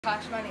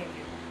Catch my name.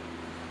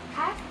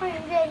 Catch my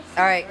name.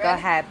 All right, go Ready?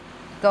 ahead.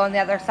 Go on the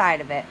other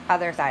side of it.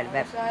 Other side of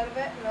it. Other side of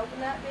it, and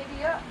open that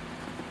baby up.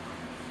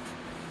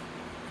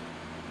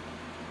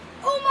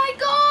 Oh my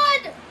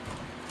god!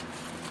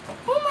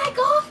 Oh my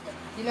god!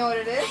 You know what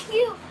it is? Thank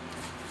you.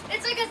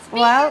 It's like a speaker.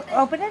 Well,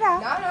 open it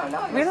up.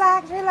 No.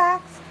 Relax,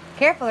 relax.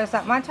 Careful, there's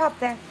something on top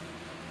there.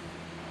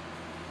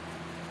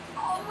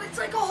 Oh, it's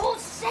like a whole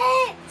set.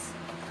 I'm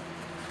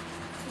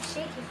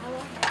shaking. I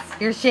love this.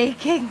 You're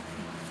shaking.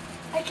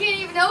 I can't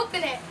even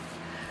open it.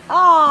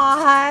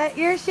 Aw,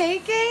 you're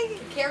shaking?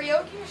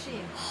 Karaoke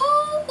machine.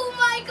 Oh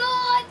my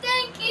god!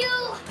 Thank you.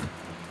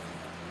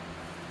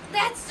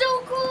 That's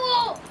so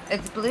cool.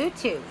 It's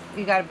Bluetooth.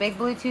 You got a big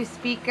Bluetooth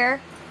speaker.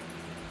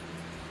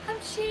 I'm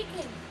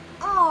shaking.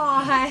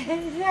 Aw,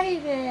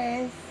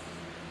 Leonidas.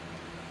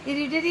 And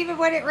you didn't even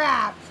want it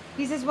wrapped.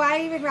 He says,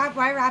 why even wrap?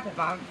 Why wrap it,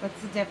 Mom? What's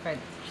the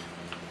difference?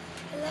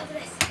 I love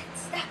this.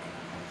 It's stuck.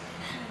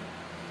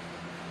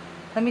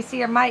 Let me see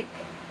your mic.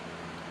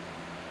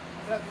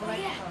 Look, Oh,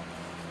 yeah.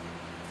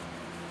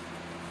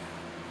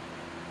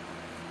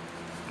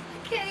 I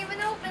can't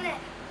even open it.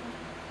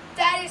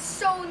 That is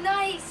so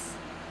nice.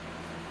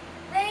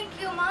 Thank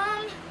you,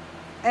 Mom.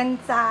 And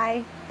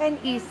Cy. And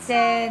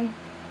Easton.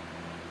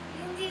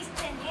 And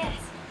Easton, yes.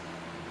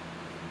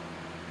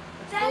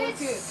 It's That is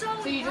Bluetooth.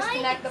 so you just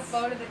connect the nice.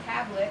 phone to the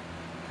tablet,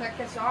 click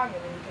a song, and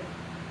then you can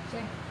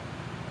sing.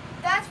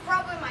 That's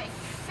probably my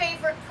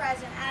favorite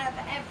present out of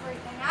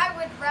everything. I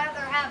would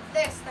rather have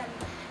this than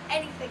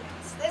anything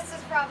else. This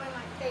is probably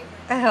my favorite.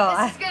 Oh,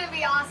 This is going to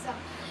be awesome.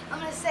 I'm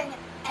going to sing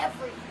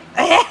everything.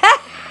 I'm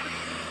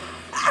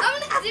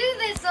going to do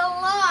this a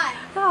lot.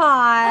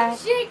 I'm Aw.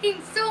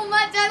 shaking so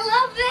much. I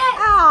love this.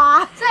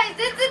 Aw. So, is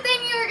this the thing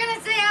you were going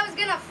to say I was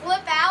going to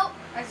flip out?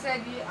 I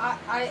said,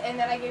 and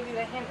then I gave you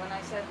the hint when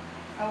I said,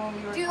 when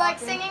we were Do you like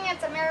talking. singing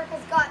It's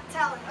America's Got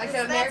Talent? I 'Cause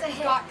said, that's a America's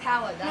hit. Got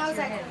Talent. And I That's was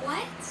your like, hint.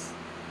 what?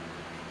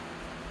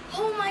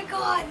 Oh my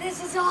god,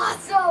 this is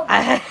awesome.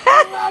 I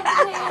love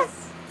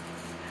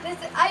this.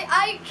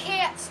 I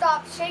can't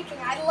stop shaking.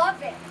 I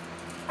love it.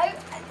 I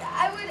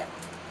would.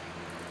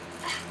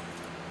 I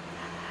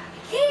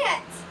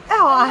can't. I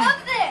Aw.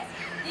 love this.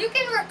 You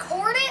can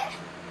record it?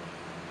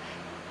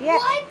 Yeah.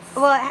 What?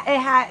 Well, it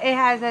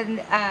has an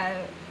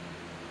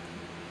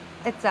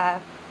it's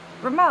a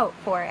remote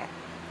for it.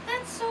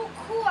 That's so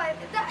cool.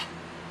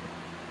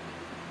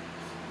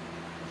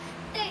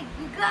 Thank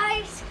you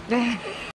guys.